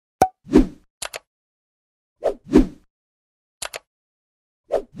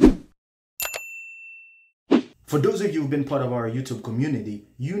For those of you who've been part of our YouTube community,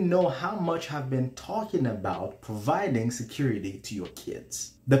 you know how much I've been talking about providing security to your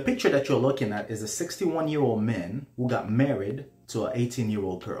kids. The picture that you're looking at is a 61-year-old man who got married to an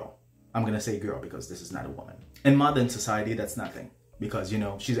 18-year-old girl. I'm going to say girl because this is not a woman. In modern society, that's nothing. Because, you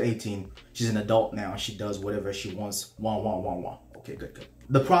know, she's 18, she's an adult now, she does whatever she wants, wah. Okay, good.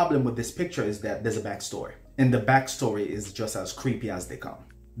 The problem with this picture is that there's a backstory. And the backstory is just as creepy as they come.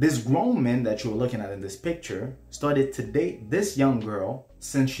 This grown man that you're looking at in this picture started to date this young girl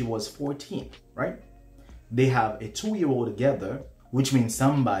since she was 14, right? They have a 2-year-old together, which means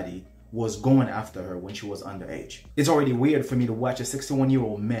somebody was going after her when she was underage. It's already weird for me to watch a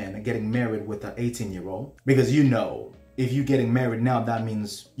 61-year-old man getting married with an 18-year-old because you know, if you're getting married now, that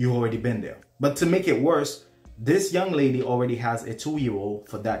means you've already been there. But to make it worse, this young lady already has a 2-year-old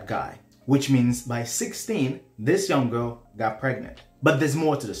for that guy, which means by 16, this young girl got pregnant. But there's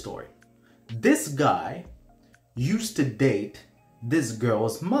more to the story. This guy used to date this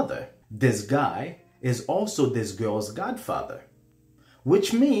girl's mother. This guy is also this girl's godfather,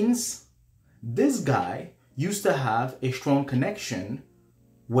 which means this guy used to have a strong connection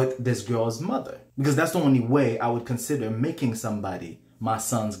with this girl's mother, because that's the only way I would consider making somebody my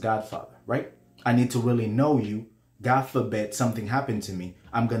son's godfather, right? I need to really know you. God forbid something happened to me,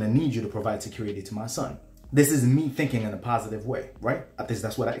 I'm gonna need you to provide security to my son. This is me thinking in a positive way, right? At least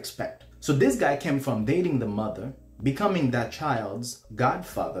that's what I expect. So this guy came from dating the mother, becoming that child's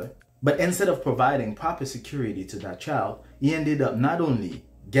godfather, but instead of providing proper security to that child, he ended up not only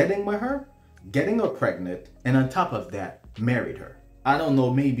getting with her, getting her pregnant, and on top of that, married her. I don't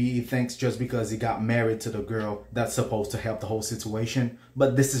know, maybe he thinks just because he got married to the girl, that's supposed to help the whole situation,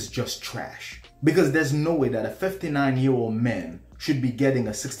 but this is just trash. Because there's no way that a 59-year-old man should be getting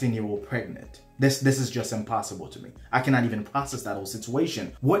a 16-year-old pregnant. This is just impossible to me. I cannot even process that whole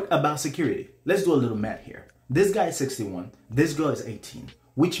situation. What about security? Let's do a little math here. This guy is 61, this girl is 18,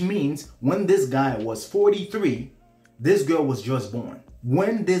 which means when this guy was 43, this girl was just born.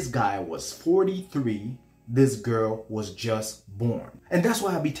 When this guy was 43, this girl was just born. And that's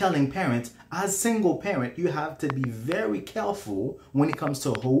why I be telling parents, as single parent, you have to be very careful when it comes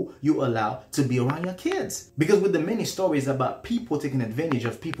to who you allow to be around your kids. Because with the many stories about people taking advantage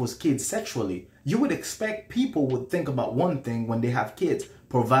of people's kids sexually, you would expect people would think about one thing when they have kids: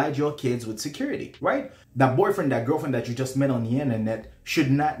 provide your kids with security, right? That boyfriend, that girlfriend that you just met on the internet should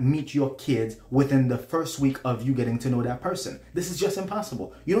not meet your kids within the first week of you getting to know that person. This is just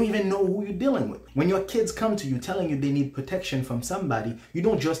impossible. You don't even know who you're dealing with. When your kids come to you telling you they need protection from somebody, you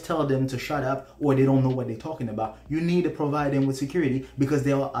don't just tell them to shut up or they don't know what they're talking about. You need to provide them with security because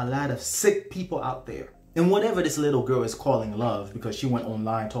there are a lot of sick people out there. And whatever this little girl is calling love, because she went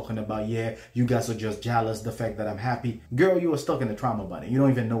online talking about, yeah, you guys are just jealous the fact that I'm happy. Girl, you are stuck in the trauma bunny. You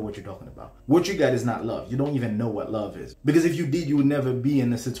don't even know what you're talking about. What you got is not love. You don't even know what love is. Because if you did, you would never be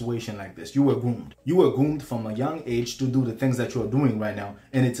in a situation like this. You were groomed. You were groomed from a young age to do the things that you're doing right now.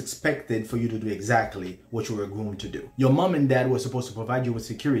 And it's expected for you to do exactly what you were groomed to do. Your mom and dad were supposed to provide you with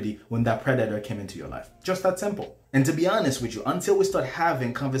security when that predator came into your life. Just that simple. And to be honest with you, until we start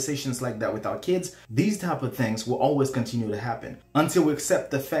having conversations like that with our kids, these type of things will always continue to happen. Until we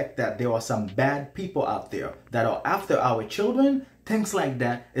accept the fact that there are some bad people out there that are after our children, things like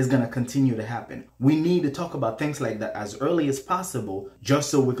that is going to continue to happen. We need to talk about things like that as early as possible, just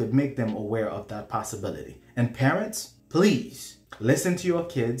so we could make them aware of that possibility. And parents, please listen to your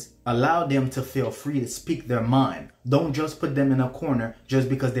kids. Allow them to feel free to speak their mind. Don't just put them in a corner just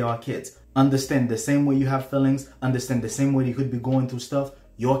because they are kids. Understand the same way you have feelings, understand the same way you could be going through stuff,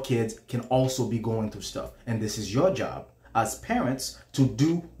 your kids can also be going through stuff. And this is your job as parents to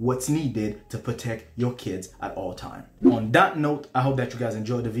do what's needed to protect your kids at all times. On that note, I hope that you guys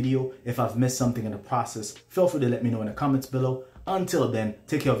enjoyed the video. If I've missed something in the process, feel free to let me know in the comments below. Until then,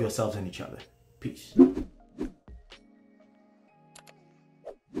 take care of yourselves and each other. Peace.